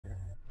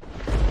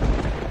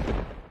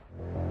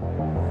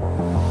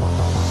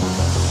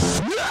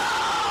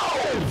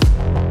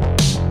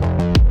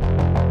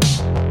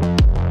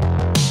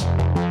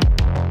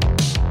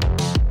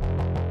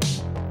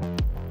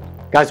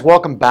Guys,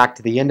 welcome back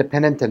to the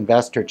Independent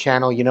Investor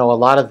channel. You know, a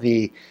lot of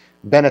the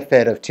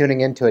benefit of tuning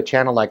into a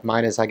channel like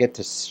mine is I get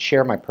to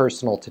share my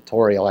personal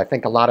tutorial. I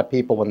think a lot of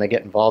people, when they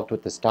get involved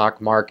with the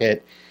stock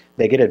market,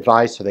 they get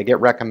advice or they get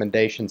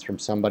recommendations from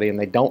somebody and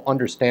they don't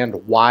understand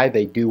why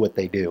they do what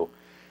they do.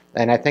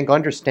 And I think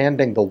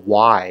understanding the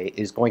why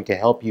is going to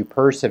help you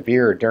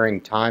persevere during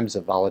times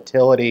of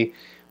volatility,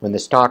 when the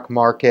stock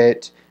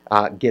market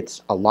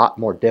gets a lot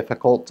more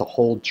difficult to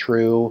hold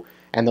true.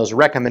 And those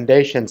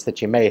recommendations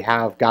that you may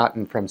have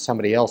gotten from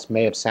somebody else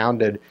may have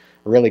sounded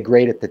really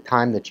great at the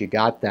time that you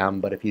got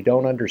them, but if you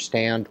don't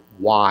understand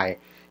why,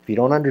 if you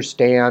don't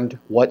understand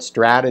what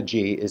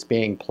strategy is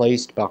being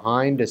placed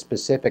behind a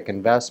specific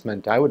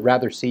investment, I would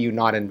rather see you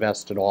not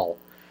invest at all.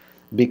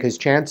 Because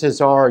chances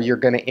are you're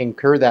going to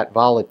incur that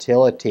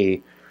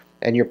volatility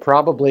and you're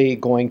probably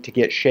going to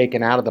get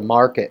shaken out of the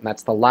market, and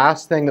that's the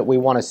last thing that we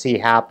want to see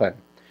happen.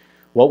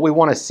 What we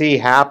want to see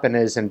happen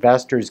is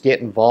investors get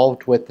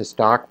involved with the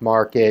stock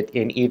market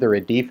in either a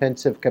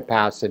defensive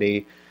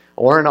capacity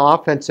or an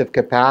offensive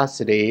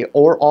capacity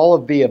or all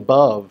of the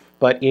above.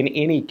 But in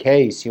any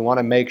case, you want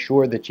to make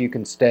sure that you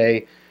can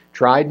stay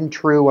tried and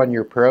true on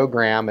your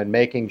program and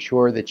making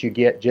sure that you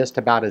get just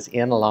about as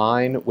in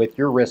line with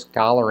your risk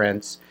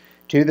tolerance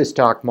to the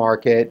stock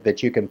market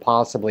that you can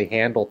possibly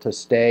handle to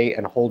stay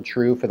and hold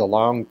true for the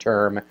long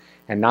term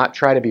and not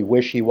try to be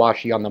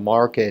wishy-washy on the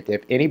market.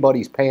 If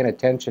anybody's paying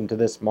attention to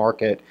this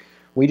market,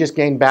 we just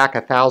gained back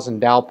 1,000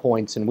 Dow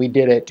points and we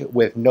did it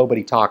with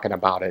nobody talking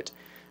about it.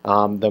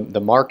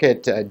 The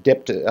market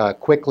dipped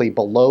quickly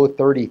below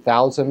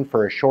 30,000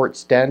 for a short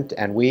stint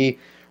and we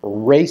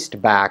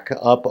raced back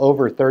up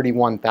over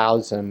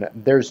 31,000.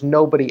 There's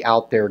nobody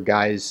out there,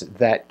 guys,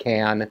 that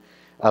can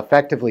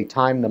effectively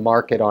time the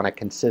market on a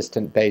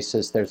consistent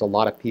basis. There's a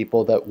lot of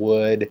people that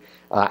would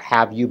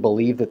have you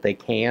believe that they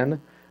can.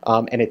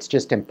 And it's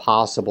just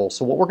impossible.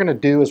 So what we're going to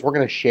do is we're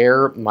going to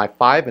share my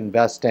 5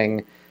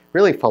 investing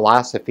really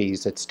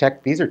philosophies.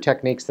 These are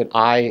techniques that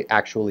I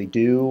actually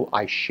do.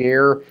 I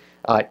share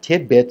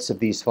tidbits of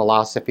these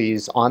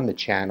philosophies on the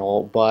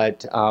channel,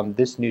 but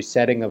this new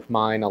setting of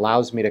mine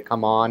allows me to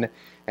come on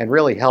and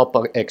really help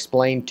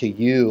explain to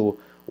you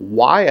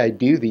why I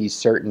do these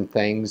certain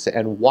things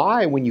and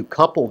why, when you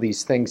couple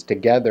these things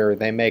together,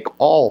 they make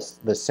all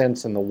the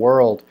sense in the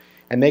world.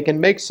 And they can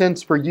make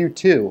sense for you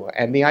too.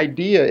 And the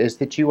idea is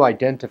that you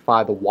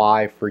identify the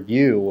why for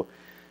you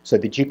so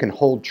that you can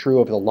hold true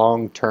over the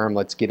long term.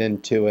 Let's get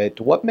into it.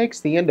 What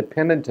makes the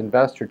Independent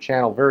Investor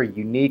channel very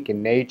unique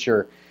in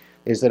nature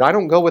is that I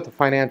don't go with a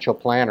financial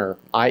planner.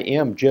 I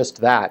am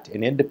just that,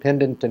 an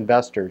independent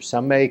investor.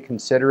 Some may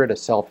consider it a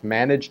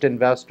self-managed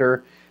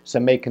investor.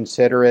 Some may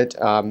consider it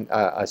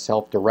a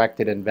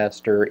self-directed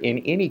investor. In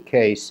any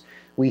case,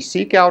 we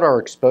seek out our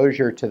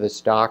exposure to the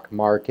stock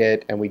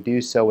market, and we do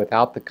so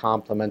without the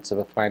compliments of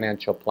a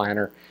financial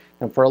planner.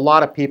 And for a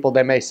lot of people,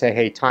 they may say,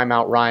 hey, time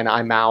out, Ryan,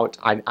 I'm out.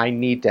 I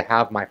need to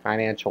have my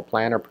financial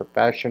planner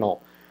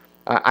professional.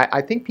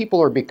 I think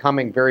people are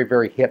becoming very,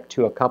 very hip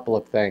to a couple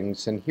of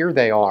things, and here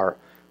they are.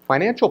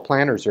 Financial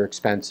planners are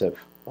expensive,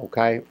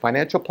 okay?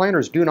 Financial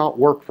planners do not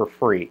work for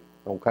free,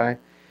 okay?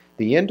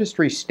 The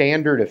industry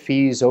standard of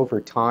fees over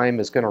time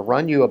is going to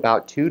run you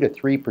about 2 to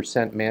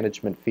 3%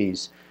 management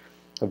fees.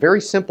 A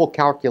very simple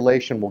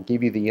calculation will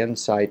give you the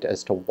insight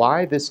as to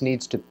why this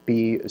needs to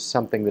be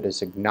something that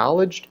is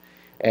acknowledged,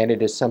 and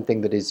it is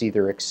something that is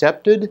either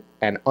accepted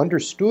and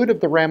understood of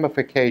the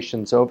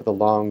ramifications over the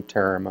long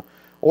term,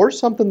 or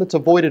something that's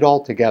avoided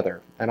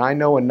altogether. And I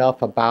know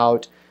enough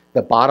about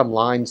the bottom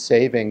line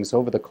savings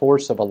over the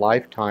course of a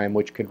lifetime,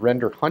 which could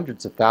render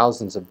hundreds of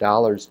thousands of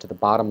dollars to the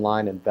bottom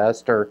line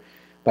investor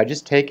by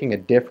just taking a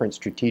different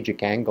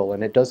strategic angle,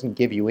 and it doesn't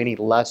give you any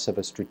less of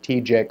a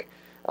strategic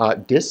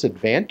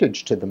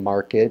disadvantage to the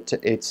market.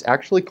 It's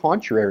actually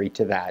contrary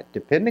to that.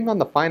 Depending on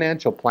the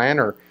financial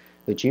planner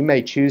that you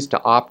may choose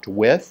to opt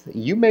with,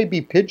 you may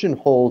be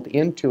pigeonholed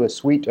into a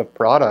suite of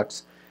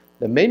products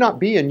that may not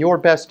be in your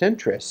best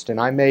interest. And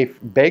I may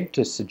beg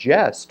to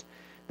suggest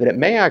that it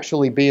may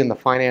actually be in the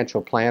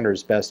financial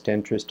planner's best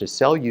interest to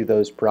sell you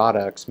those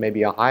products,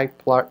 maybe a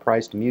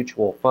high-priced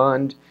mutual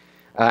fund,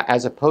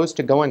 as opposed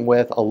to going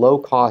with a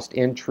low-cost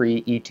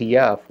entry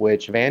ETF,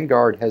 which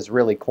Vanguard has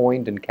really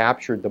coined and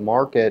captured the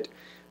market.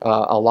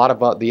 A lot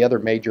of the other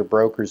major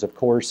brokers, of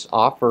course,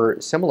 offer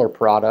similar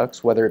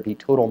products, whether it be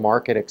total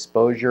market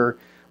exposure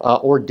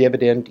or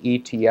dividend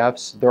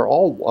ETFs. They're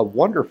all a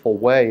wonderful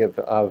way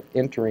of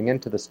entering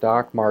into the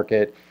stock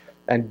market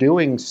and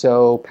doing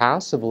so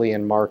passively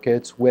in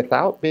markets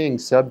without being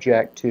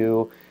subject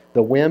to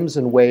the whims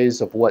and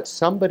ways of what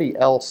somebody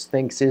else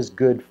thinks is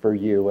good for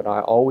you. And I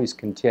always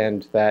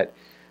contend that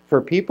for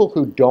people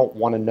who don't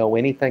want to know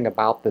anything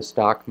about the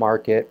stock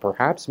market,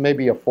 perhaps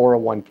maybe a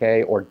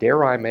 401k, or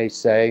dare I may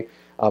say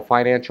a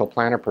financial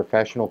planner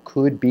professional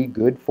could be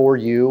good for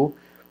you.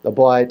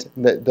 But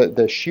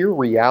the sheer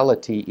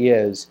reality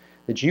is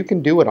that you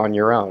can do it on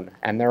your own.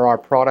 And there are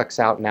products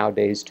out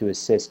nowadays to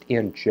assist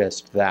in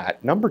just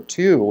that. Number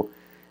two,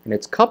 And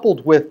it's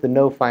coupled with the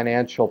no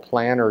financial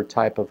planner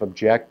type of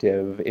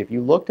objective. If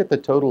you looked at the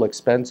total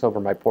expense over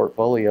my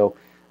portfolio,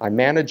 I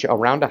manage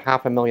around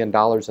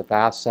 $500,000 of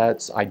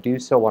assets. I do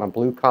so on a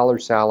blue-collar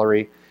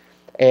salary.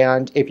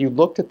 And if you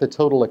looked at the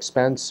total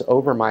expense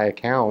over my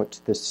account,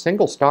 the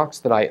single stocks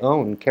that I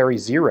own carry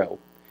zero.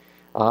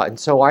 And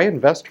so I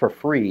invest for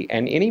free.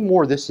 And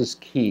anymore, this is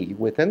key.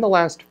 Within the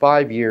last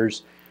 5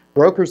 years,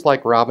 brokers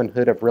like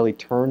Robinhood have really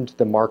turned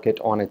the market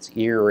on its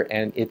ear,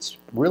 and it's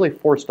really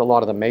forced a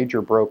lot of the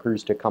major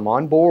brokers to come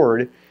on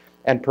board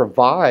and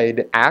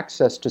provide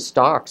access to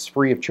stocks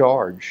free of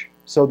charge.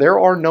 So there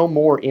are no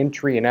more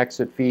entry and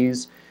exit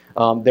fees.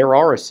 There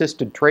are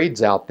assisted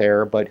trades out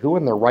there, but who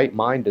in their right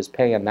mind is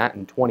paying that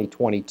in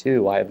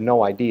 2022? I have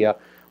no idea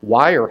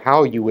why or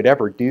how you would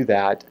ever do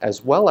that,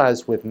 as well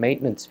as with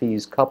maintenance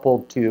fees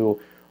coupled to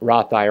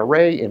Roth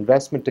IRA,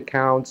 investment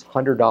accounts,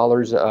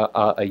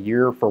 $100 a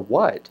year for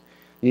what?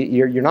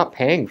 You're not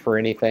paying for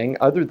anything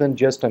other than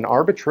just an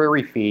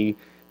arbitrary fee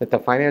that the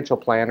financial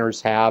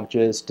planners have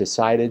just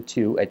decided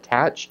to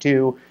attach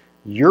to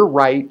your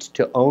right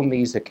to own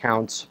these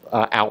accounts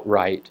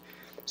outright.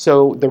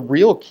 So the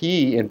real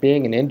key in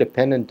being an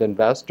independent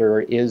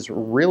investor is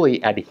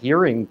really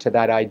adhering to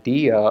that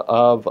idea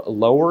of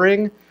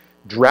lowering,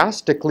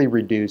 drastically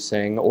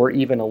reducing, or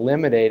even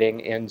eliminating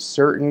in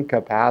certain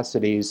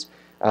capacities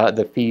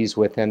the fees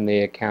within the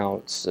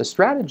accounts. A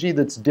strategy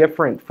that's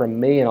different from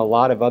me and a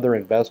lot of other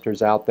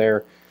investors out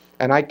there,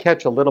 and I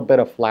catch a little bit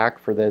of flack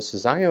for this,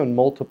 is I own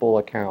multiple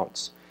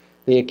accounts.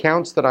 The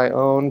accounts that I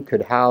own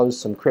could house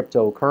some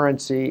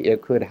cryptocurrency,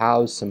 it could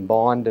house some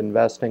bond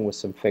investing with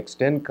some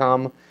fixed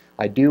income.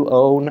 I do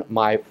own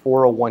my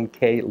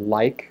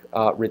 401k-like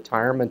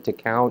retirement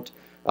account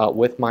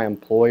with my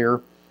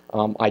employer.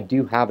 I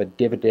do have a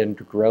dividend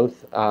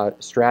growth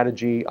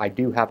strategy. I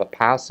do have a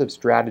passive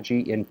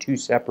strategy in 2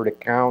 separate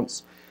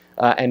accounts.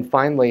 And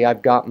finally,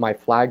 I've got my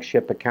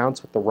flagship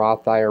accounts with the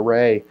Roth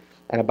IRA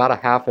and about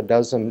a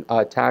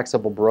 6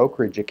 taxable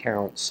brokerage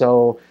accounts.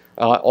 So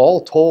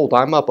all told,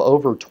 I'm up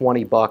over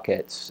 20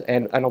 buckets.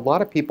 And a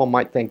lot of people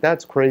might think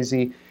that's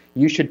crazy.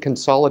 You should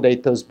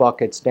consolidate those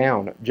buckets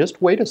down.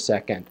 Just wait a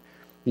second.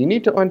 You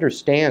need to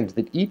understand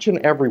that each and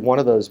every one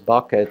of those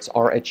buckets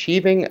are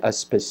achieving a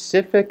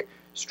specific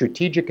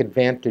strategic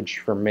advantage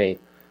for me,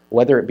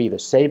 whether it be the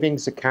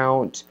savings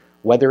account,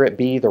 whether it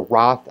be the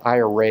Roth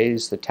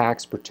IRAs, the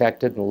tax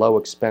protected and low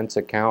expense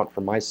account for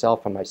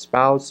myself and my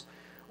spouse,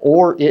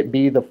 or it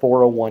be the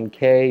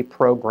 401k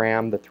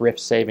program, the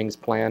thrift savings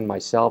plan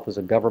myself as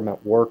a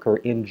government worker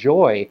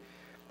enjoy.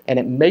 And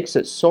it makes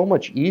it so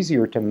much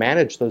easier to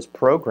manage those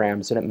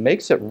programs, and it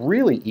makes it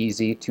really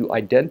easy to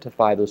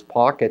identify those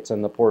pockets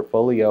in the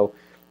portfolio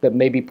that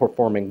may be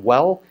performing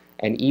well,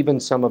 and even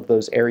some of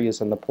those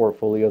areas in the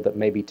portfolio that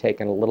may be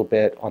taken a little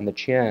bit on the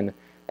chin.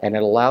 And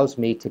it allows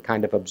me to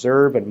kind of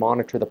observe and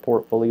monitor the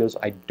portfolios.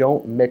 I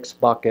don't mix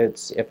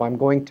buckets. If I'm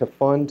going to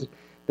fund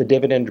the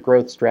dividend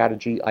growth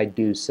strategy, I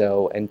do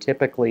so. And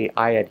typically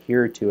I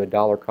adhere to a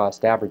dollar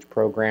cost average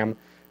program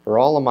for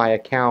all of my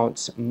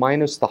accounts,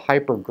 minus the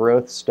hyper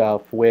growth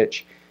stuff,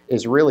 which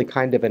is really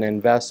kind of an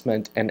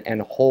investment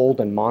and hold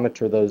and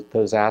monitor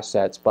those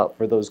assets. But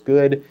for those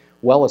good,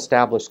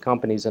 well-established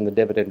companies in the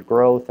dividend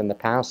growth and the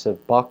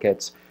passive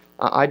buckets,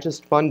 I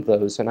just fund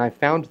those. And I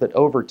found that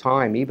over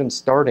time, even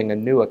starting a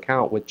new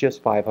account with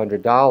just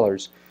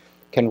 $500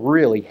 can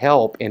really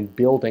help in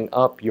building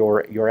up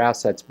your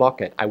assets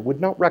bucket. I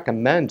would not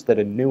recommend that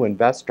a new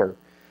investor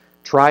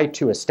try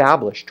to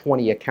establish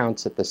 20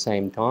 accounts at the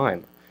same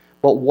time.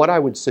 But what I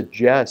would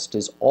suggest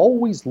is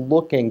always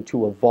looking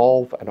to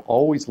evolve and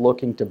always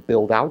looking to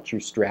build out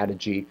your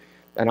strategy.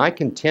 And I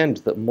contend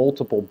that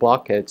multiple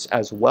buckets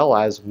as well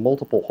as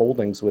multiple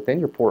holdings within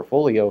your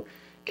portfolio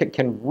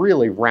can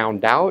really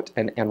round out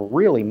and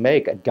really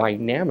make a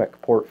dynamic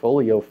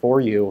portfolio for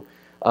you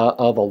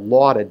of a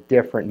lot of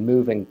different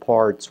moving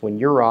parts. When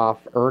you're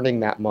off earning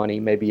that money,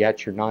 maybe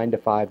at your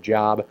 9-to-5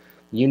 job,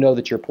 you know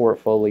that your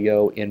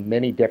portfolio in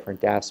many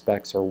different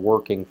aspects are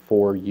working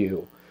for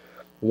you.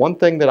 One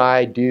thing that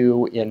I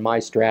do in my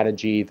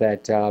strategy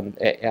that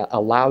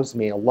allows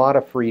me a lot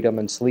of freedom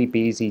and sleep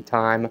easy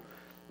time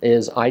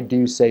is I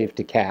do save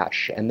to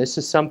cash. And this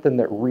is something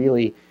that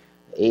really,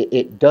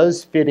 it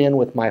does fit in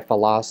with my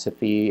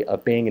philosophy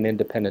of being an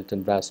independent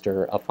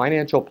investor. A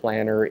financial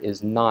planner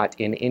is not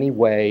in any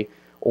way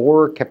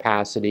or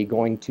capacity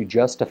going to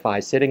justify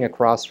sitting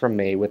across from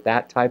me with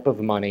that type of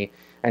money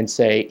and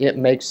say it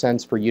makes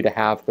sense for you to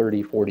have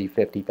 $30,000,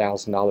 $40,000,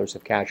 $50,000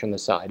 of cash on the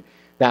side.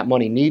 That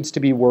money needs to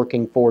be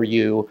working for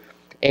you.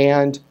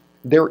 And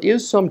there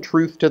is some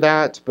truth to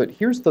that, but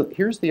here's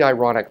the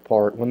ironic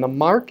part. When the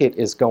market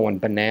is going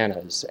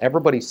bananas,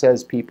 everybody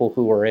says people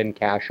who are in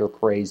cash are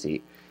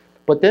crazy.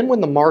 But then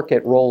when the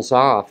market rolls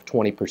off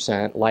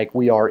 20%, like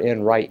we are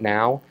in right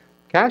now,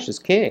 cash is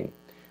king.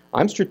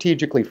 I'm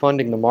strategically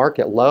funding the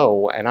market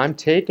low, and I'm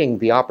taking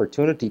the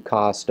opportunity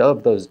cost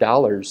of those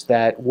dollars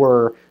that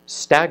were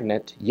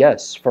stagnant,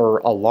 yes,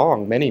 for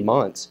many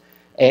months,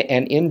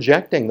 and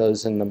injecting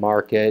those in the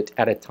market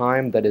at a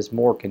time that is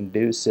more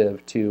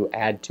conducive to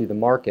add to the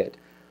market.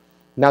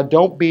 Now,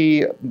 don't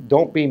be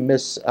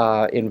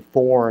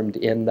misinformed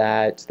in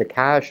that the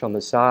cash on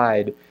the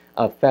side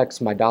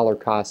affects my dollar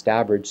cost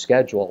average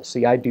schedule.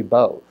 See, I do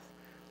both.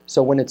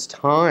 So when it's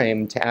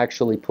time to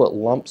actually put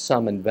lump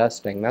sum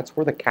investing, that's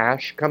where the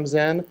cash comes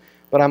in.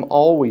 But I'm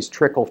always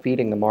trickle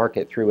feeding the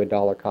market through a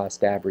dollar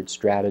cost average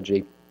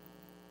strategy.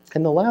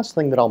 And the last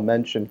thing that I'll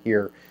mention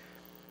here,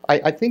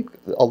 I think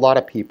a lot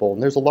of people,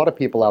 and there's a lot of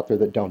people out there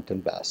that don't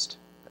invest.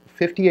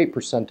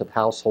 58% of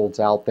households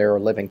out there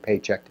are living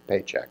paycheck to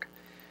paycheck.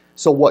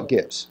 So what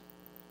gives?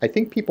 I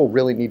think people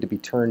really need to be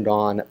turned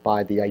on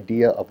by the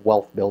idea of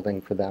wealth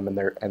building for them and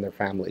their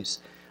families.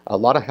 A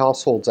lot of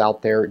households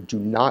out there do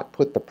not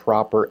put the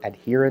proper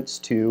adherence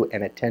to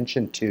and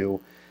attention to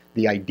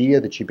the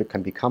idea that you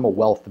can become a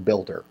wealth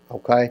builder,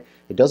 okay?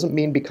 It doesn't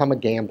mean become a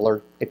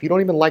gambler. If you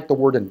don't even like the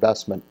word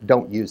investment,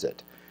 don't use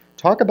it.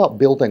 Talk about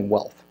building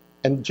wealth.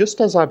 And just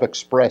as I've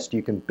expressed,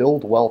 you can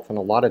build wealth in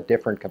a lot of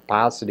different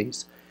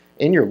capacities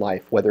in your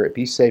life, whether it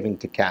be saving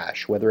to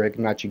cash, whether or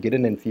not you get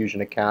an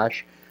infusion of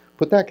cash,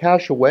 put that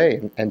cash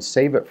away and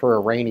save it for a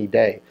rainy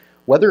day.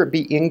 Whether it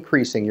be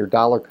increasing your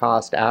dollar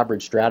cost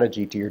average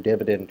strategy to your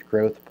dividend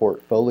growth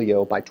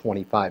portfolio by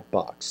 25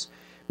 bucks.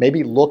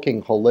 Maybe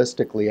looking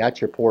holistically at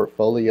your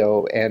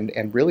portfolio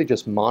and really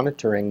just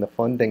monitoring the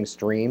funding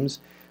streams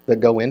that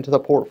go into the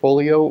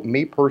portfolio.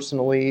 Me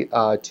personally,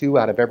 2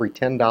 out of every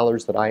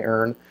 $10 that I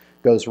earn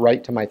goes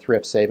right to my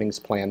thrift savings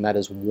plan. That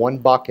is one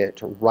bucket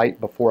right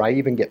before I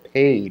even get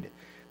paid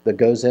that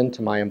goes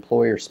into my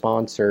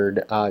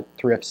employer-sponsored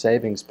thrift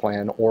savings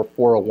plan or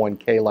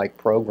 401k-like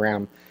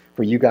program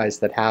for you guys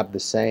that have the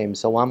same.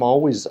 So I'm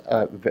always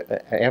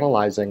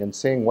analyzing and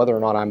seeing whether or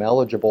not I'm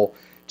eligible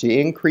to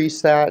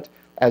increase that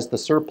as the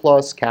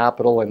surplus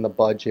capital in the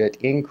budget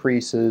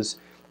increases.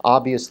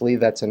 Obviously,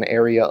 that's an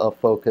area of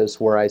focus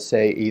where I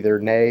say either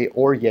nay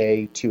or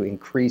yay to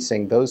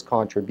increasing those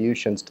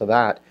contributions to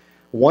that.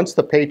 Once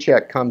the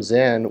paycheck comes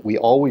in, we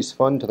always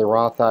fund to the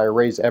Roth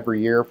IRAs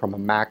every year from a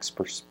max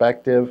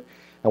perspective,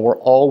 and we're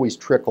always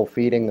trickle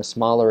feeding the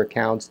smaller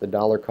accounts, the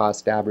dollar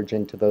cost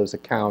averaging to those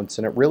accounts,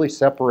 and it really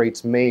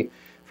separates me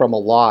from a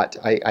lot.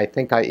 I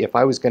think if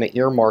I was going to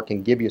earmark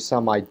and give you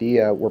some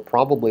idea, we're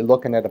probably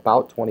looking at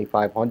about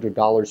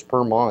 $2,500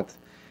 per month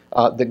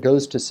that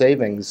goes to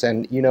savings.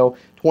 And you know,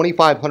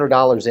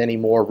 $2,500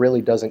 anymore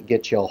really doesn't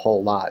get you a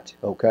whole lot,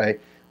 okay?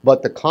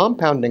 But the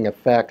compounding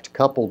effect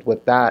coupled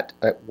with that,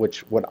 which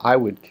what I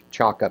would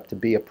chalk up to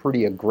be a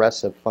pretty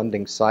aggressive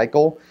funding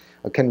cycle,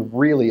 can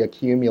really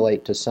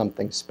accumulate to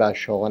something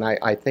special. And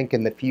I think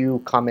in the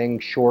few coming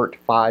short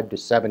 5 to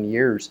 7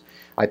 years,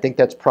 I think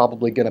that's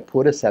probably going to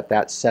put us at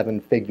that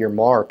 7-figure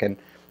mark. And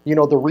you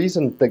know, the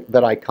reason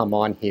that I come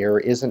on here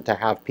isn't to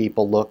have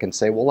people look and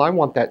say, well, I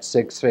want that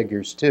 6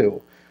 figures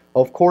too.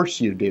 Of course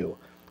you do.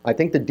 I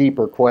think the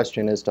deeper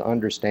question is to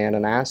understand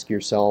and ask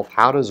yourself,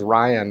 how does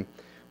Ryan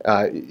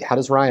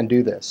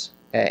do this?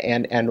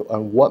 And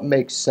what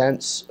makes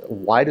sense?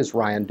 Why does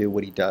Ryan do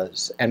what he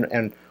does?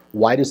 And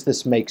why does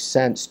this make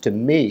sense to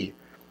me?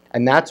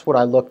 And that's what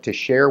I look to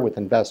share with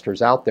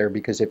investors out there,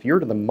 because if you're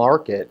to the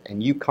market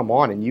and you come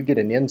on and you get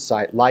an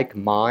insight like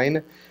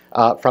mine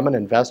from an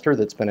investor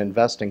that's been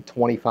investing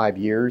 25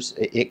 years,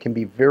 it can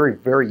be very,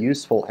 very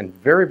useful and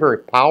very, very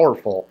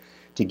powerful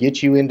to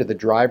get you into the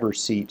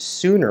driver's seat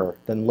sooner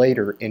than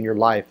later in your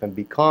life and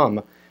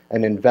become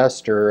an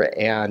investor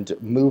and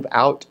move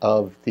out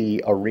of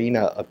the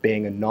arena of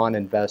being a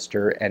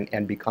non-investor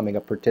and becoming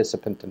a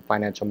participant in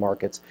financial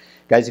markets.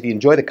 Guys, if you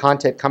enjoy the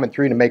content coming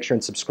through, to make sure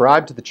and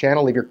subscribe to the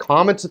channel. Leave your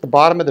comments at the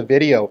bottom of the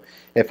video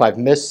if I've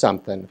missed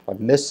something, if I've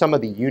missed some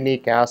of the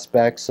unique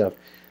aspects of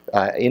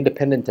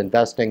independent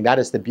investing. That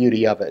is the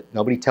beauty of it.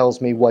 Nobody tells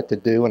me what to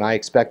do, and I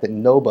expect that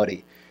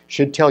nobody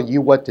should tell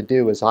you what to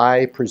do, as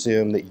I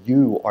presume that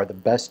you are the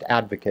best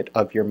advocate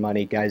of your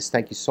money. Guys,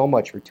 thank you so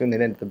much for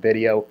tuning into the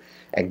video,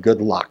 and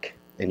good luck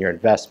in your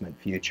investment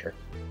future.